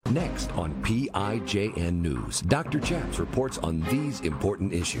Next on PIJN News, Dr. Chaps reports on these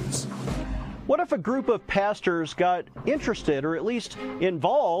important issues. What if a group of pastors got interested, or at least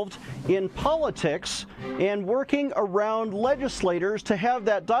involved, in politics and working around legislators to have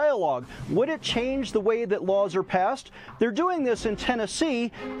that dialogue? Would it change the way that laws are passed? They're doing this in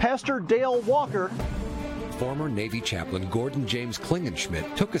Tennessee. Pastor Dale Walker. Former Navy chaplain Gordon James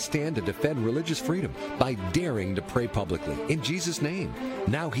Klingenschmitt took a stand to defend religious freedom by daring to pray publicly in Jesus' name.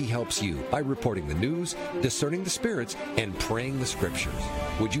 Now he helps you by reporting the news, discerning the spirits, and praying the scriptures.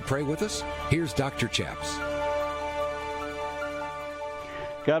 Would you pray with us? Here's Dr. Chaps.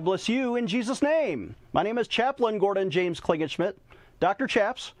 God bless you in Jesus' name. My name is Chaplain Gordon James Klingenschmitt, Dr.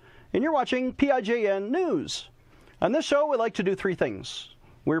 Chaps, and you're watching PIJN News. On this show, we like to do three things.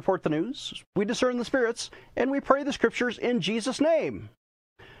 We report the news, we discern the spirits, and we pray the scriptures in Jesus' name.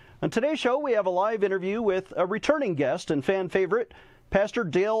 On today's show, we have a live interview with a returning guest and fan favorite. Pastor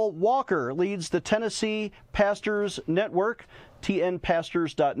Dale Walker leads the Tennessee Pastors Network,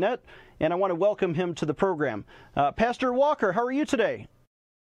 tnpastors.net, and I want to welcome him to the program. Pastor Walker, how are you today?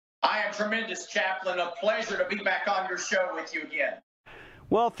 I am tremendous, Chaplain. A pleasure to be back on your show with you again.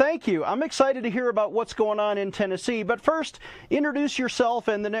 Well, thank you. I'm excited to hear about what's going on in Tennessee. But first, introduce yourself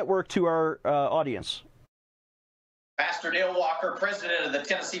and the network to our audience. Pastor Dale Walker, president of the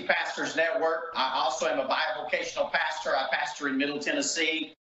Tennessee Pastors Network. I also am a bivocational pastor. I pastor in Middle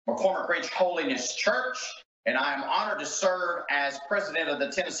Tennessee, McCormick Ridge Holiness Church, and I am honored to serve as president of the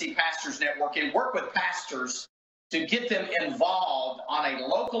Tennessee Pastors Network and work with pastors to get them involved on a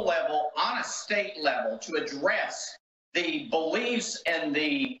local level, on a state level, to address the beliefs and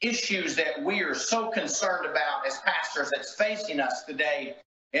the issues that we are so concerned about as pastors that's facing us today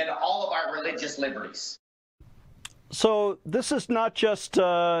in all of our religious liberties. So this is not just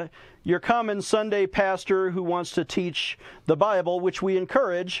your common Sunday pastor who wants to teach the Bible, which we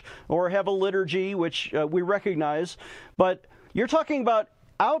encourage, or have a liturgy, which we recognize, but you're talking about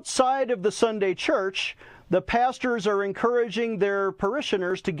outside of the Sunday church, the pastors are encouraging their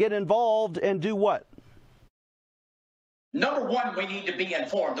parishioners to get involved and do what? Number one, we need to be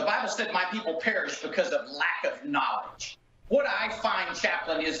informed. The Bible said my people perish because of lack of knowledge. What I find,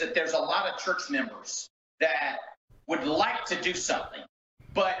 Chaplain, is that there's a lot of church members that would like to do something,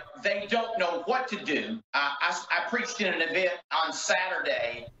 but they don't know what to do. I preached in an event on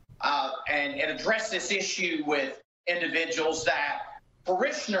Saturday and addressed this issue with individuals that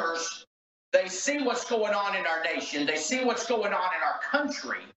parishioners, they see what's going on in our nation, they see what's going on in our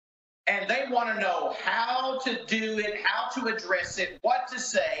country, and they want to know how to do it, how to address it, what to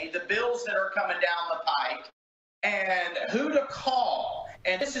say, the bills that are coming down the pike, and who to call.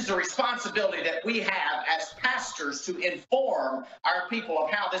 And this is a responsibility that we have as pastors to inform our people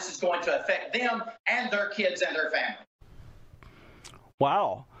of how this is going to affect them and their kids and their family.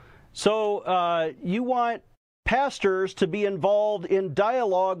 Wow. So you want pastors to be involved in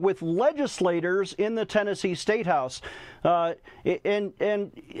dialogue with legislators in the Tennessee State House.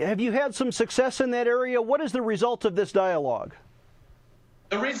 And have you had some success in that area? What is the result of this dialogue?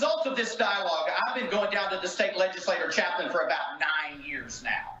 The result of this dialogue, I've been going down to the state legislator, Chaplain, for about 9 years now,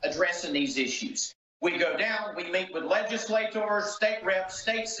 addressing these issues. We go down, we meet with legislators, state reps,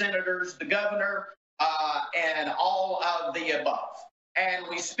 state senators, the governor, and all of the above. And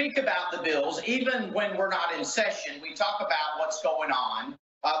we speak about the bills, even when we're not in session. We talk about what's going on,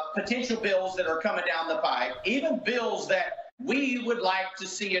 potential bills that are coming down the pipe, even bills that we would like to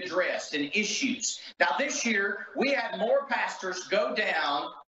see addressed and issues. Now, this year, we had more pastors go down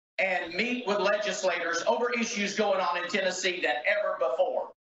and meet with legislators over issues going on in Tennessee than ever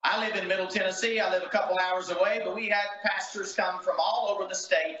before. I live in Middle Tennessee. I live a couple hours away, but we had pastors come from all over the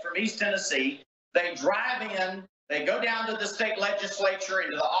state, from East Tennessee. They drive in. They go down to the state legislature,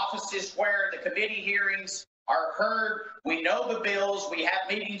 into the offices where the committee hearings are heard. We know the bills. We have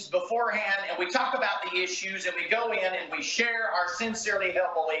meetings beforehand, and we talk about the issues, and we go in and we share our sincerely held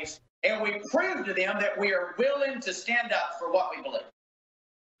beliefs, and we prove to them that we are willing to stand up for what we believe.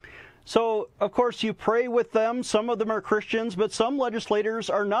 So, of course, you pray with them. Some of them are Christians, but some legislators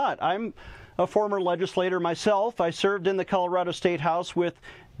are not. I'm a former legislator myself. I served in the Colorado State House with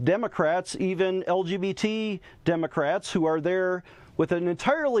Democrats, even LGBT Democrats, who are there with an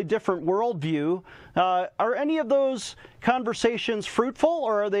entirely different worldview. Are any of those conversations fruitful,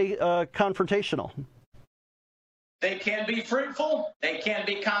 or are they confrontational? They can be fruitful. They can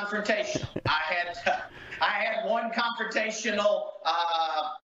be confrontational. I had one confrontational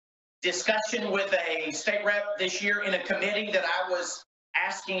discussion with a state rep this year in a committee that I was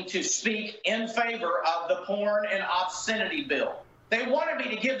asking to speak in favor of the porn and obscenity bill. They wanted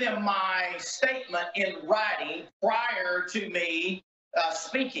me to give them my statement in writing prior to me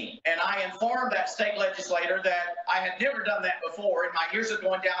speaking. And I informed that state legislator that I had never done that before in my years of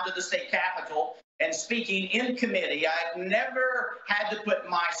going down to the state capitol and speaking in committee. I had never had to put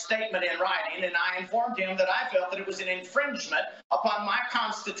my statement in writing, and I informed him that I felt that it was an infringement upon my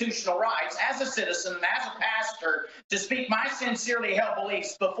constitutional rights as a citizen and as a pastor to speak my sincerely held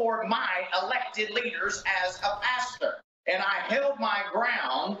beliefs before my elected leaders as a pastor. And I held my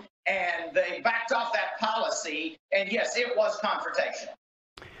ground, and they backed off that policy, and yes, it was confrontational.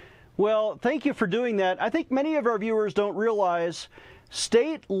 Well, thank you for doing that. I think many of our viewers don't realize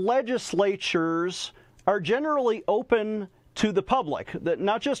state legislatures are generally open to the public, that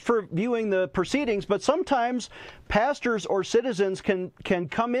not just for viewing the proceedings, but sometimes pastors or citizens can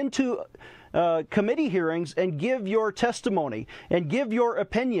come into committee hearings and give your testimony and give your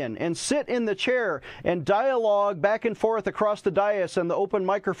opinion and sit in the chair and dialogue back and forth across the dais and the open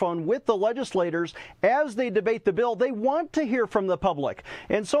microphone with the legislators as they debate the bill. They want to hear from the public.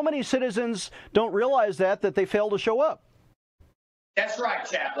 And so many citizens don't realize that they fail to show up. That's right,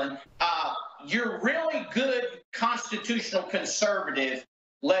 Chaplain. You're really good constitutional conservative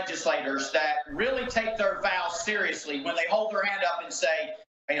legislators that really take their vows seriously when they hold their hand up and say,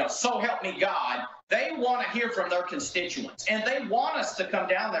 so help me God. They want to hear from their constituents, and they want us to come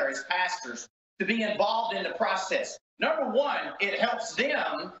down there as pastors to be involved in the process. Number one, it helps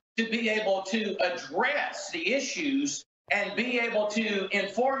them to be able to address the issues and be able to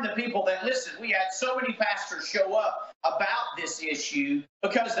inform the people that, listen, we had so many pastors show up about this issue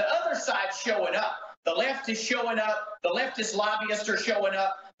because the other side's showing up. The left is showing up. The leftist lobbyists are showing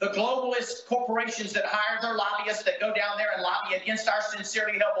up. The globalist corporations that hire their lobbyists that go down there and lobby against our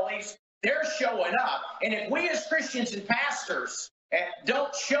sincerely held beliefs, they're showing up. And if we as Christians and pastors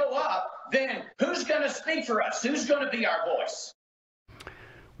don't show up, then who's going to speak for us? Who's going to be our voice?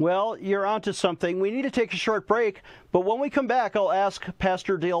 Well, you're onto something. We need to take a short break, but when we come back, I'll ask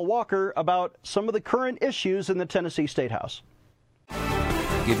Pastor Dale Walker about some of the current issues in the Tennessee State House.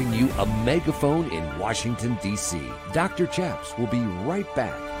 Giving you a megaphone in Washington, D.C. Dr. Chaps will be right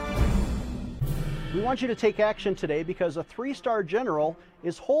back. We want you to take action today because a 3-star general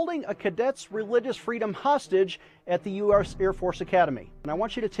is holding a cadet's religious freedom hostage at the U.S. Air Force Academy. And I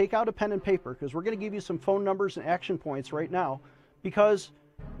want you to take out a pen and paper because we're going to give you some phone numbers and action points right now, because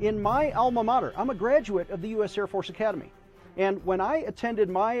in my alma mater, I'm a graduate of the U.S. Air Force Academy. And when I attended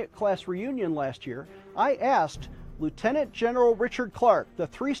my class reunion last year, I asked Lieutenant General Richard Clark, the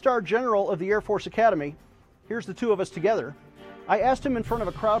 3-star general of the Air Force Academy, here's the two of us together, I asked him in front of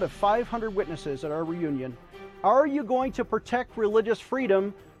a crowd of 500 witnesses at our reunion, are you going to protect religious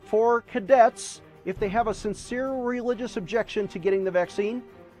freedom for cadets if they have a sincere religious objection to getting the vaccine?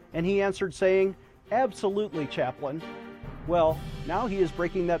 And he answered saying, absolutely, Chaplain. Well, now he is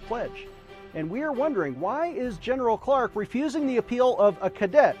breaking that pledge. And we are wondering, why is General Clark refusing the appeal of a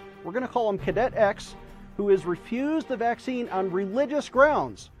cadet? We're going to call him Cadet X, who has refused the vaccine on religious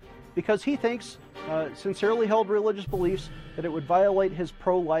grounds because he thinks, sincerely held religious beliefs, that it would violate his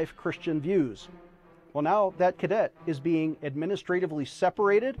pro-life Christian views. Well, now that cadet is being administratively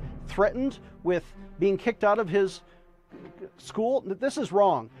separated, threatened with being kicked out of his school. This is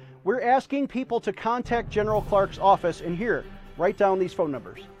wrong. We're asking people to contact General Clark's office, and here, write down these phone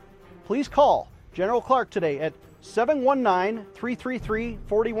numbers. Please call General Clark today at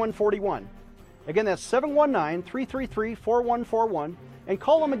 719-333-4141. Again, that's 719-333-4141, and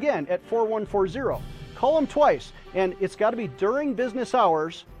call him again at 4140. Call him twice, and it's got to be during business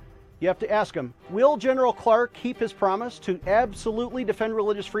hours. You have to ask him, will General Clark keep his promise to absolutely defend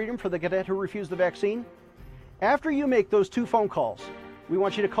religious freedom for the cadet who refused the vaccine? After you make those two phone calls, we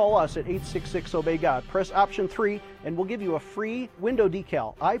want you to call us at 866-OBEY-GOD. Press option 3, and we'll give you a free window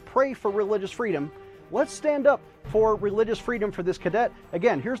decal. I pray for religious freedom. Let's stand up for religious freedom for this cadet.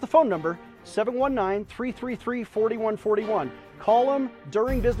 Again, here's the phone number, 719-333-4141. Call him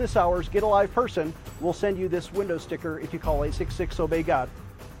during business hours, get a live person. We'll send you this window sticker if you call 866-OBEY-GOD.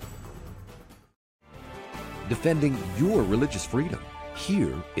 Defending your religious freedom.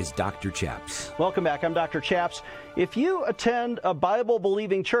 Here is Dr. Chaps. Welcome back. I'm Dr. Chaps. If you attend a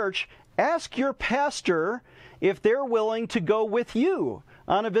Bible-believing church, ask your pastor if they're willing to go with you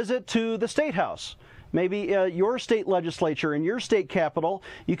on a visit to the State House. Maybe your state legislature in your state capitol,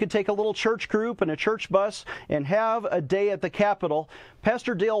 you could take a little church group and a church bus and have a day at the Capitol.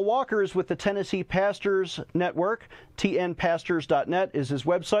 Pastor Dale Walker is with the Tennessee Pastors Network. tnpastors.net is his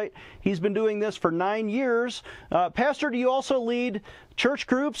website. He's been doing this for 9 years. Pastor, do you also lead church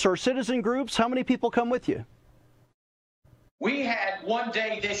groups or citizen groups? How many people come with you? We had one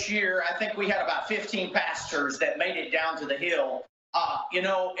day this year, I think we had about 15 pastors that made it down to the Hill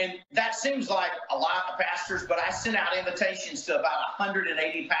And that seems like a lot of pastors, but I sent out invitations to about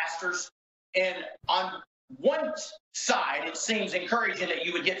 180 pastors. And on one side, it seems encouraging that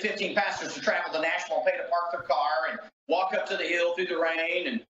you would get 15 pastors to travel to Nashville and pay to park their car and walk up to the hill through the rain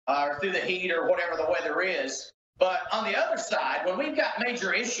and or through the heat or whatever the weather is. But on the other side, when we've got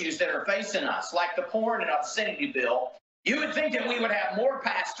major issues that are facing us, like the porn and obscenity bill, you would think that we would have more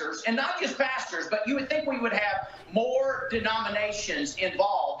pastors, and not just pastors, but you would think we would have more denominations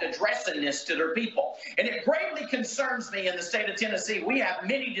involved addressing this to their people. And it greatly concerns me in the state of Tennessee. We have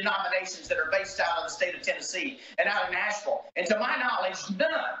many denominations that are based out of the state of Tennessee and out of Nashville. And to my knowledge,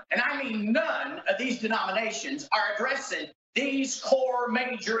 none, and I mean none, of these denominations are addressing these core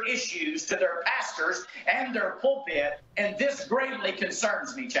major issues to their pastors and their pulpit. And this greatly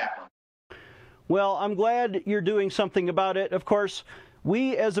concerns me, Chaplain. Well, I'm glad you're doing something about it. Of course,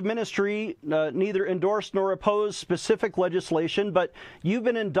 we as a ministry neither endorse nor oppose specific legislation, but you've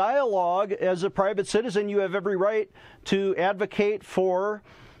been in dialogue as a private citizen. You have every right to advocate for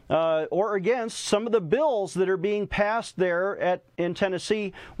or against some of the bills that are being passed there in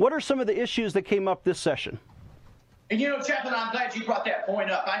Tennessee. What are some of the issues that came up this session? And Chaplain, I'm glad you brought that point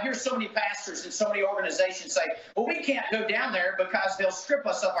up. I hear so many pastors and so many organizations say, well, we can't go down there because they'll strip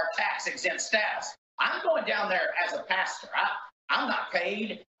us of our tax-exempt status. I'm going down there as a pastor. I'm not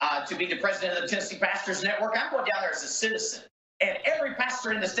paid to be the president of the Tennessee Pastors Network. I'm going down there as a citizen. And every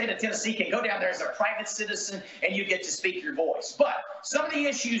pastor in the state of Tennessee can go down there as a private citizen, and you get to speak your voice. But some of the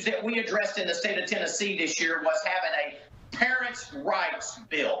issues that we addressed in the state of Tennessee this year was having a parents' rights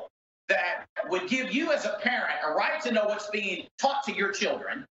bill that would give you as a parent a right to know what's being taught to your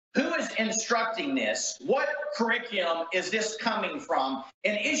children, who is instructing this, what curriculum is this coming from,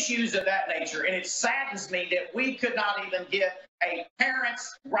 and issues of that nature. And it saddens me that we could not even get a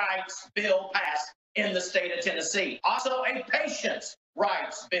parents' rights bill passed in the state of Tennessee. Also, a patient's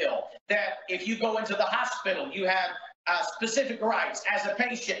rights bill that if you go into the hospital, you have specific rights as a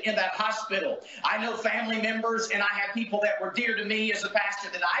patient in that hospital. I know family members, and I have people that were dear to me as a pastor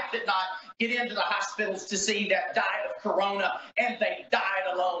that I could not get into the hospitals to see that died of corona, and they died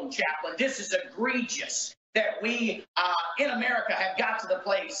alone, Chaplain. This is egregious that we in America have got to the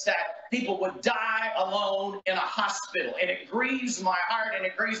place that people would die alone in a hospital. And it grieves my heart and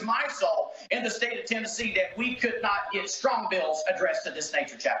it grieves my soul in the state of Tennessee that we could not get strong bills addressed of this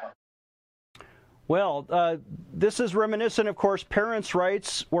nature, Chaplain. Well, this is reminiscent, of course. Parents'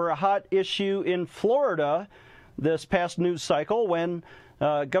 rights were a hot issue in Florida this past news cycle when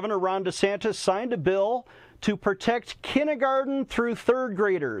Governor Ron DeSantis signed a bill to protect kindergarten through third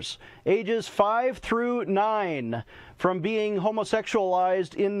graders, ages 5 through 9, from being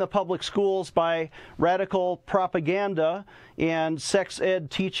homosexualized in the public schools by radical propaganda and sex ed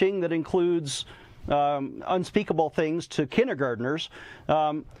teaching that includes unspeakable things to kindergartners.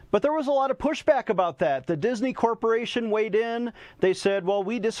 But there was a lot of pushback about that. The Disney Corporation weighed in. They said, well,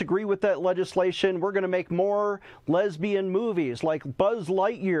 we disagree with that legislation. We're going to make more lesbian movies, like Buzz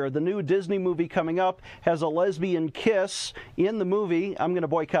Lightyear, the new Disney movie coming up, has a lesbian kiss in the movie. I'm going to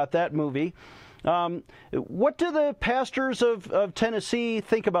boycott that movie. What do the pastors of Tennessee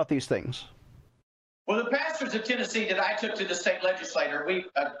think about these things? Well, the pastors of Tennessee that I took to the state legislature,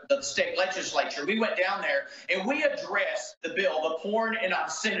 we went down there and we addressed the bill, the porn and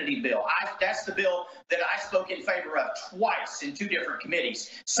obscenity bill. That's the bill that I spoke in favor of twice in 2 different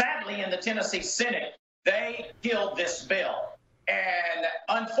committees. Sadly, in the Tennessee Senate, they killed this bill. And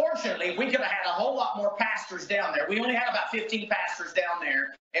unfortunately, we could have had a whole lot more pastors down there. We only had about 15 pastors down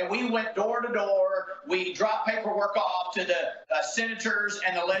there, and we went door to door. We dropped paperwork off to the senators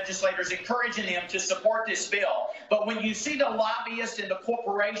and the legislators, encouraging them to support this bill. But when you see the lobbyists and the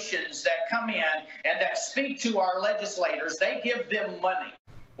corporations that come in and that speak to our legislators, they give them money.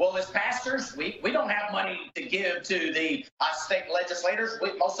 Well, as pastors, we don't have money to give to the state legislators.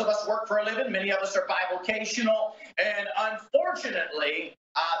 Most of us work for a living. Many of us are bivocational. And unfortunately,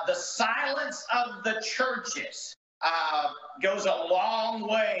 the silence of the churches goes a long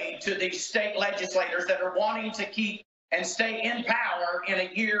way to these state legislators that are wanting to keep and stay in power in a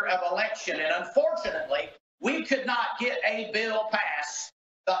year of election. And unfortunately, we could not get a bill passed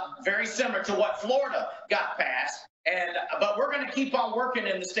very similar to what Florida got passed. But we're going to keep on working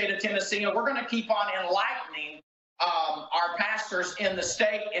in the state of Tennessee, and we're going to keep on enlightening our pastors in the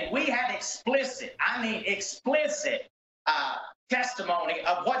state. And we had explicit testimony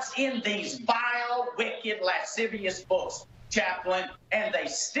of what's in these vile, wicked, lascivious books, Chaplain, and they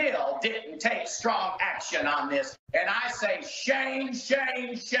still didn't take strong action on this. And I say shame,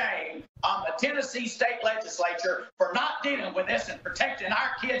 shame, shame on the Tennessee state legislature for not dealing with this and protecting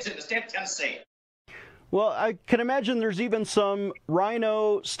our kids in the state of Tennessee. Well, I can imagine there's even some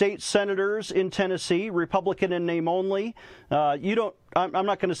Rhino state senators in Tennessee, Republican in name only. I'm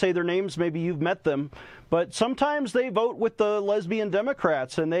not going to say their names. Maybe you've met them. But sometimes they vote with the lesbian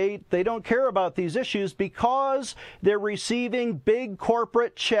Democrats, and they don't care about these issues because they're receiving big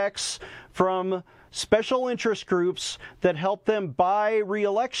corporate checks from special interest groups that help them buy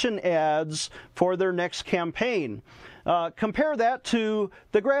re-election ads for their next campaign. Compare that to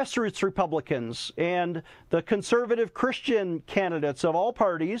the grassroots Republicans and the conservative Christian candidates of all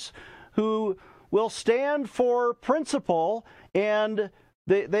parties who will stand for principle, and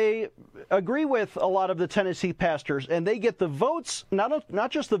they agree with a lot of the Tennessee pastors, and they get the votes, not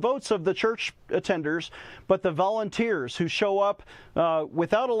just the votes of the church attenders, but the volunteers who show up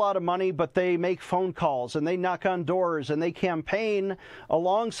without a lot of money, but they make phone calls and they knock on doors and they campaign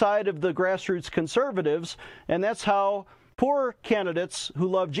alongside of the grassroots conservatives, and that's how poor candidates who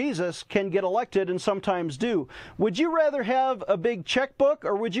love Jesus can get elected, and sometimes do. Would you rather have a big checkbook,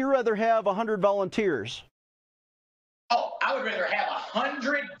 or would you rather have 100 volunteers? Oh, I would rather have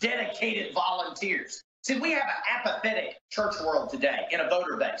 100 dedicated volunteers. See, we have an apathetic church world today in a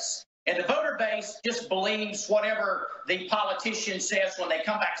voter base. And the voter base just believes whatever the politician says when they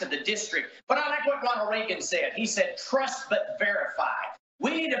come back to the district. But I like what Ronald Reagan said. He said, trust but verify.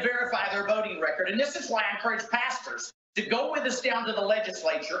 We need to verify their voting record. And this is why I encourage pastors to go with us down to the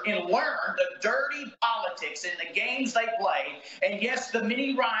legislature and learn the dirty politics and the games they play. And yes, the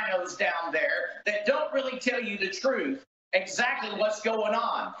many rhinos down there that don't really tell you the truth, exactly what's going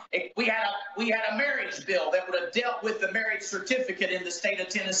on. We had a marriage bill that would have dealt with the marriage certificate in the state of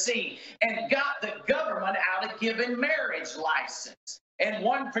Tennessee and got the government out of giving marriage license. And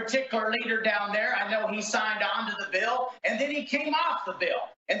one particular leader down there, I know he signed on to the bill, and then he came off the bill.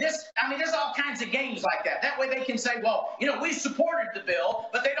 And there's all kinds of games like that. That way they can say, well, we supported the bill,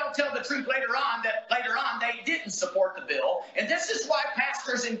 but they don't tell the truth later on that later on they didn't support the bill. And this is why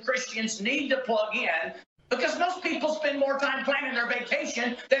pastors and Christians need to plug in, because most people spend more time planning their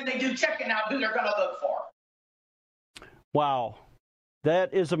vacation than they do checking out who they're going to vote for. Wow.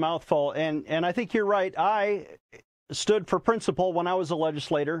 That is a mouthful. And I think you're right. I stood for principle when I was a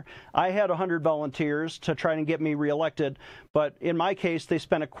legislator. I had 100 volunteers to try and get me reelected, but in my case, they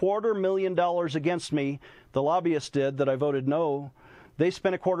spent $250,000 against me. The lobbyists did that I voted no. They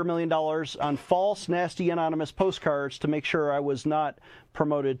spent $250,000 on false, nasty, anonymous postcards to make sure I was not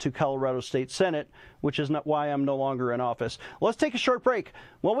promoted to Colorado State Senate, which is not why I'm no longer in office. Let's take a short break.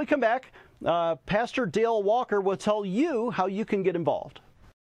 When we come back, Pastor Dale Walker will tell you how you can get involved.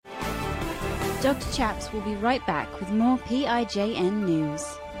 Dr. Chaps will be right back with more PIJN news.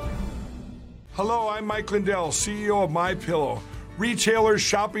 Hello, I'm Mike Lindell, CEO of MyPillow. Retailers,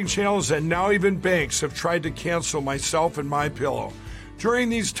 shopping channels, and now even banks have tried to cancel myself and MyPillow. During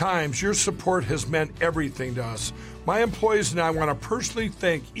these times, your support has meant everything to us. My employees and I want to personally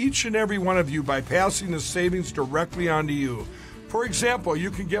thank each and every one of you by passing the savings directly on to you. For example,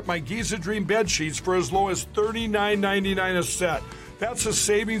 you can get my Giza Dream bed sheets for as low as $39.99 a set. That's a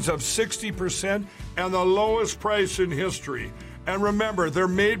savings of 60% and the lowest price in history. And remember, they're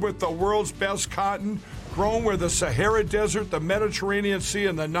made with the world's best cotton, grown where the Sahara Desert, the Mediterranean Sea,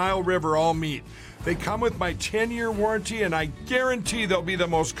 and the Nile River all meet. They come with my 10-year warranty, and I guarantee they'll be the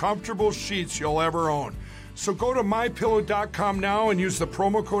most comfortable sheets you'll ever own. So go to MyPillow.com now and use the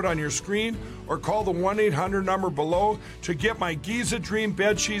promo code on your screen, or call the 1-800 number below to get my Giza Dream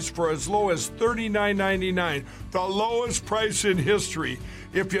bed sheets for as low as $39.99, the lowest price in history.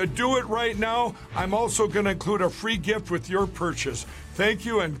 If you do it right now, I'm also going to include a free gift with your purchase. Thank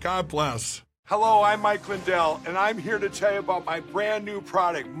you and God bless. Hello, I'm Mike Lindell, and I'm here to tell you about my brand new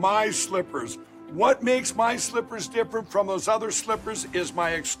product, My Slippers. What makes my slippers different from those other slippers is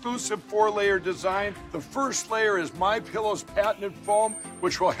my exclusive 4-layer design. The first layer is MyPillow's patented foam,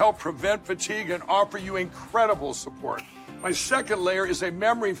 which will help prevent fatigue and offer you incredible support. My second layer is a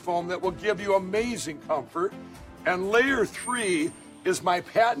memory foam that will give you amazing comfort. And layer 3 is my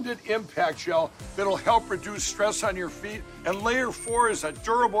patented impact gel that'll help reduce stress on your feet. And layer 4 is a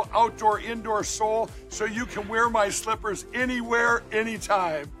durable outdoor-indoor sole so you can wear my slippers anywhere,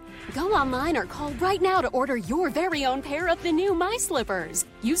 anytime. Go online or call right now to order your very own pair of the new My Slippers.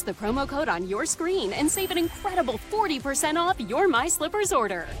 Use the promo code on your screen and save an incredible 40% off your My Slippers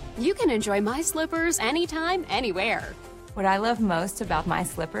order. You can enjoy My Slippers anytime, anywhere. What I love most about My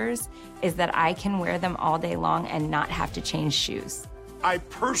Slippers is that I can wear them all day long and not have to change shoes. I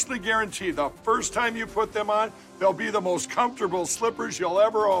personally guarantee the first time you put them on, they'll be the most comfortable slippers you'll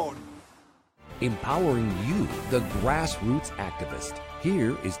ever own. Empowering you, the grassroots activist.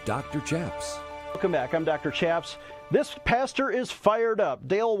 Here is Dr. Chaps. Welcome back. I'm Dr. Chaps. This pastor is fired up.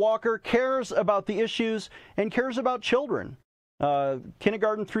 Dale Walker cares about the issues and cares about children,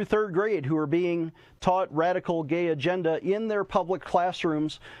 kindergarten through third grade, who are being taught radical gay agenda in their public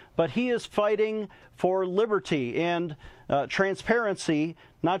classrooms. But he is fighting for liberty and transparency,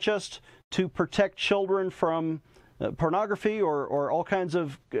 not just to protect children from pornography or all kinds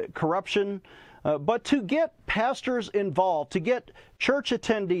of corruption, but to get pastors involved, to get church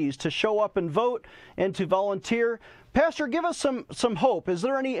attendees to show up and vote and to volunteer. Pastor, give us some hope. Is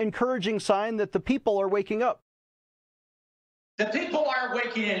there any encouraging sign that the people are waking up? The people are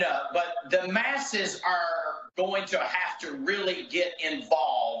waking up, but the masses are going to have to really get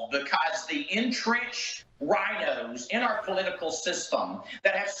involved, because the entrenched rhinos in our political system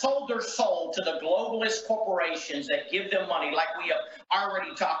that have sold their soul to the globalist corporations that give them money, like we have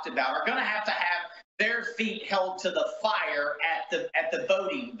already talked about, are going to have their feet held to the fire at the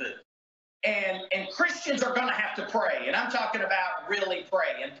voting booth. And Christians are going to have to pray, and I'm talking about really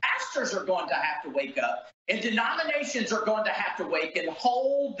pray. And pastors are going to have to wake up, and denominations are going to have to wake and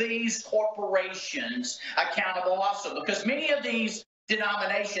hold these corporations accountable also, because many of these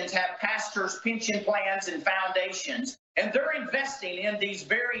denominations have pastors' pension plans and foundations, and they're investing in these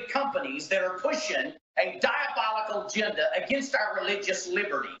very companies that are pushing a diabolical agenda against our religious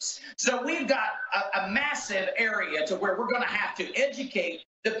liberties. So we've got a massive area to where we're going to have to educate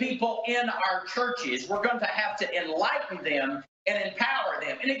the people in our churches. We're going to have to enlighten them and empower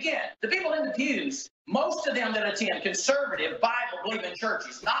them. And again, the people in the pews, most of them that attend conservative Bible-believing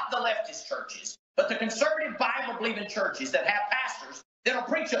churches, not the leftist churches, but the conservative Bible-believing churches that have pastors that'll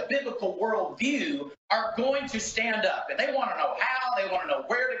preach a biblical worldview, are going to stand up. And they want to know how, they want to know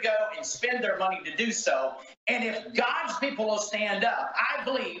where to go and spend their money to do so. And if God's people will stand up, I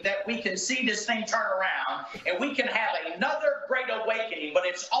believe that we can see this thing turn around and we can have another great awakening. But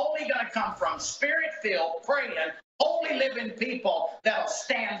it's only going to come from spirit-filled, praying, holy living people that'll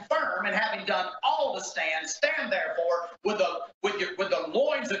stand firm, and having done all to stand therefore with the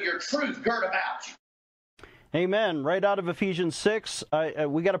loins of your truth girt about you. Amen. Right out of Ephesians 6,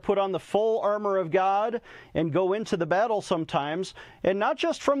 we got to put on the full armor of God and go into the battle sometimes, and not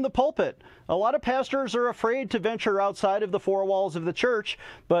just from the pulpit. A lot of pastors are afraid to venture outside of the four walls of the church,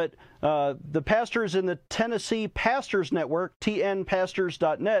 but the pastors in the Tennessee Pastors Network,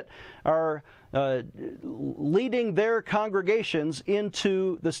 tnpastors.net, are leading their congregations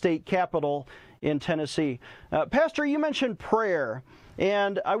into the state capitol in Tennessee. Pastor, you mentioned prayer.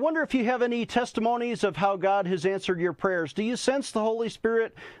 And I wonder if you have any testimonies of how God has answered your prayers. Do you sense the Holy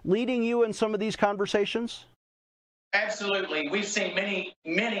Spirit leading you in some of these conversations? Absolutely. We've seen many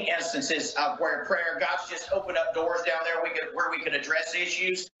instances of where prayer, God's just opened up doors down there where we could address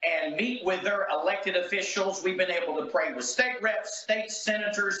issues and meet with their elected officials. We've been able to pray with state reps, state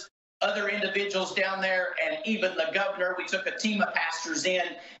senators, other individuals down there, and even the governor. We took a team of pastors in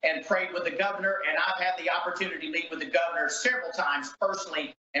and prayed with the governor, and I've had the opportunity to meet with the governor several times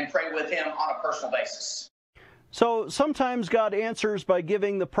personally and pray with him on a personal basis. So sometimes God answers by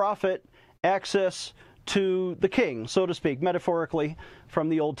giving the prophet access to the king, so to speak, metaphorically from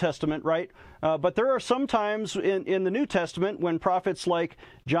the Old Testament, right? But there are some times in the New Testament when prophets like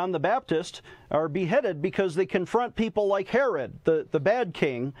John the Baptist are beheaded because they confront people like Herod, the bad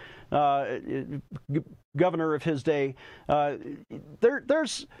king, governor of his day.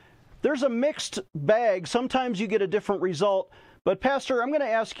 There's a mixed bag. Sometimes you get a different result. But Pastor, I'm going to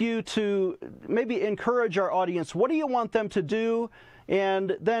ask you to maybe encourage our audience. What do you want them to do?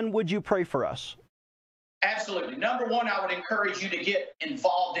 And then would you pray for us? Absolutely. Number one, I would encourage you to get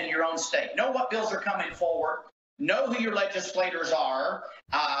involved in your own state. Know what bills are coming forward. Know who your legislators are.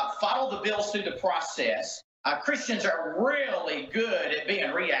 Follow the bills through the process. Christians are really good at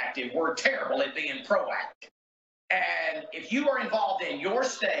being reactive. We're terrible at being proactive. And if you are involved in your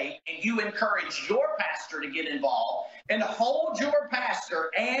state and you encourage your pastor to get involved and hold your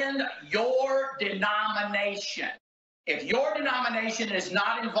pastor and your denomination, if your denomination is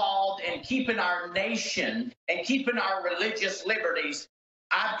not involved in keeping our nation and keeping our religious liberties,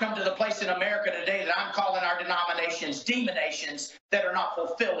 I've come to the place in America today that I'm calling our denominations demonations that are not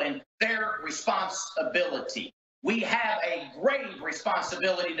fulfilling their responsibility. We have a grave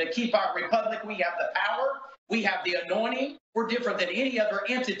responsibility to keep our republic. We have the power. We have the anointing. We're different than any other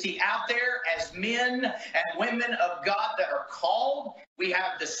entity out there as men and women of God that are called. We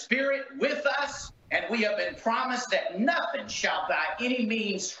have the Spirit with us, and we have been promised that nothing shall by any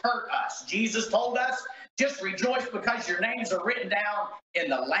means hurt us. Jesus told us, just rejoice because your names are written down in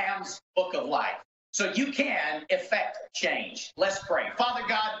the Lamb's Book of Life. So you can effect change. Let's pray. Father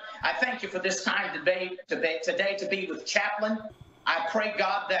God, I thank you for this time today to be with Chaplain. I pray,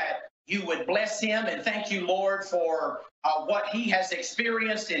 God, that you would bless him. And thank you, Lord, for what he has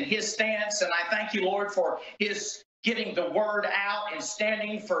experienced in his stance. And I thank you, Lord, for his getting the word out and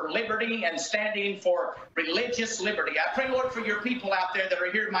standing for liberty and standing for religious liberty. I pray, Lord, for your people out there that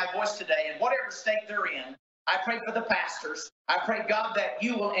are hearing my voice today in whatever state they're in. I pray for the pastors. I pray, God, that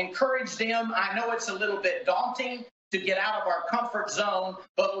you will encourage them. I know it's a little bit daunting to get out of our comfort zone,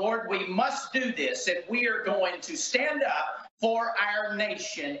 but Lord, we must do this if we are going to stand up for our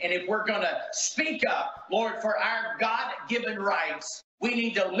nation. And if we're going to speak up, Lord, for our God-given rights, we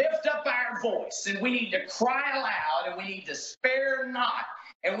need to lift up our voice and we need to cry aloud and we need to spare not.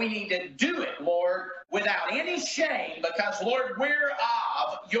 And we need to do it, Lord, without any shame because, Lord, we're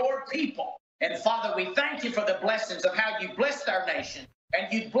of your people. And Father, we thank you for the blessings of how you blessed our nation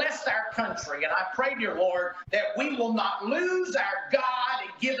and you blessed our country. And I pray, dear Lord, that we will not lose our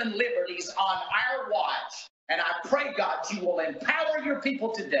God-given liberties on our watch. And I pray, God, you will empower your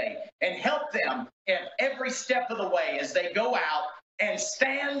people today and help them in every step of the way as they go out and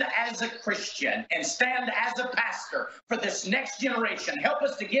stand as a Christian and stand as a pastor for this next generation. Help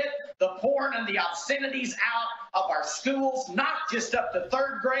us to get the porn and the obscenities out of our schools, not just up to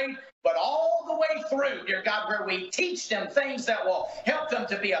 3rd grade, but all the way through, dear God, where we teach them things that will help them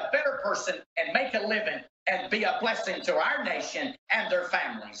to be a better person and make a living and be a blessing to our nation and their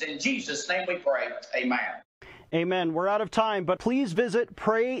families. In Jesus' name we pray. Amen. Amen. We're out of time, but please visit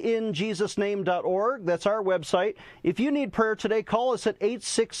prayinjesusname.org. That's our website. If you need prayer today, call us at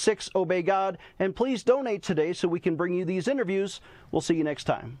 866-OBEY-GOD, and please donate today so we can bring you these interviews. We'll see you next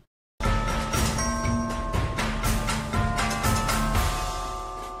time.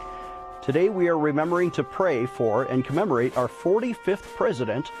 Today we are remembering to pray for and commemorate our 45th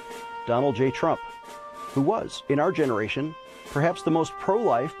president, Donald J. Trump, who was, in our generation, perhaps the most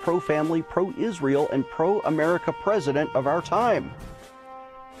pro-life, pro-family, pro-Israel, and pro-America president of our time.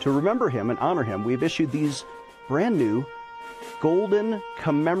 To remember him and honor him, we've issued these brand new golden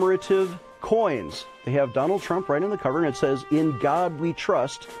commemorative coins. They have Donald Trump right on the cover, and it says, "In God We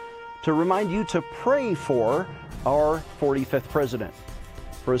Trust," to remind you to pray for our 45th president.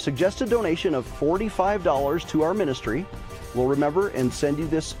 For a suggested donation of $45 to our ministry, we'll remember and send you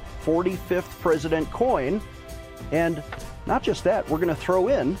this 45th president coin. And not just that, we're going to throw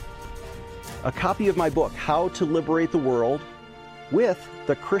in a copy of my book, How to Liberate the World, with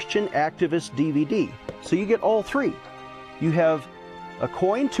the Christian Activist DVD. So you get all three. You have a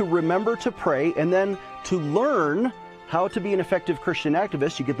coin to remember to pray, and then to learn how to be an effective Christian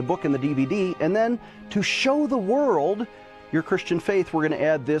activist, you get the book and the DVD, and then to show the world your Christian faith, we're going to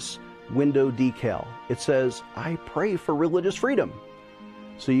add this window decal. It says, "I pray for religious freedom."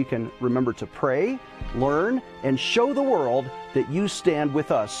 So you can remember to pray, learn, and show the world that you stand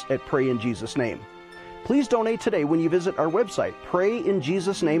with us at Pray in Jesus' Name. Please donate today when you visit our website,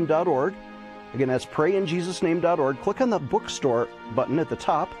 prayinjesusname.org. Again, that's prayinjesusname.org. Click on the bookstore button at the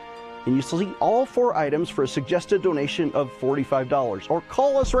top, and you see all 4 items for a suggested donation of $45. Or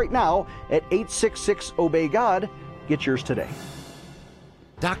call us right now at 866-OBEY-GOD. Get yours today.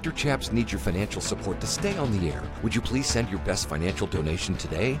 Dr. Chaps needs your financial support to stay on the air. Would you please send your best financial donation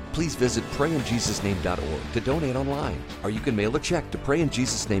today? Please visit prayinjesusname.org to donate online. Or you can mail a check to Pray in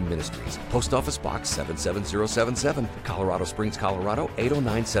Jesus' Name Ministries, Post Office Box 77077, Colorado Springs, Colorado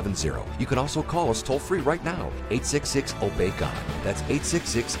 80970. You can also call us toll free right now, 866-OBEY-GOD. That's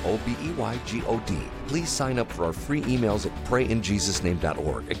 866-OBEY-GOD. Please sign up for our free emails at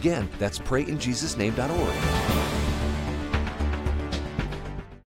prayinjesusname.org. Again, that's prayinjesusname.org.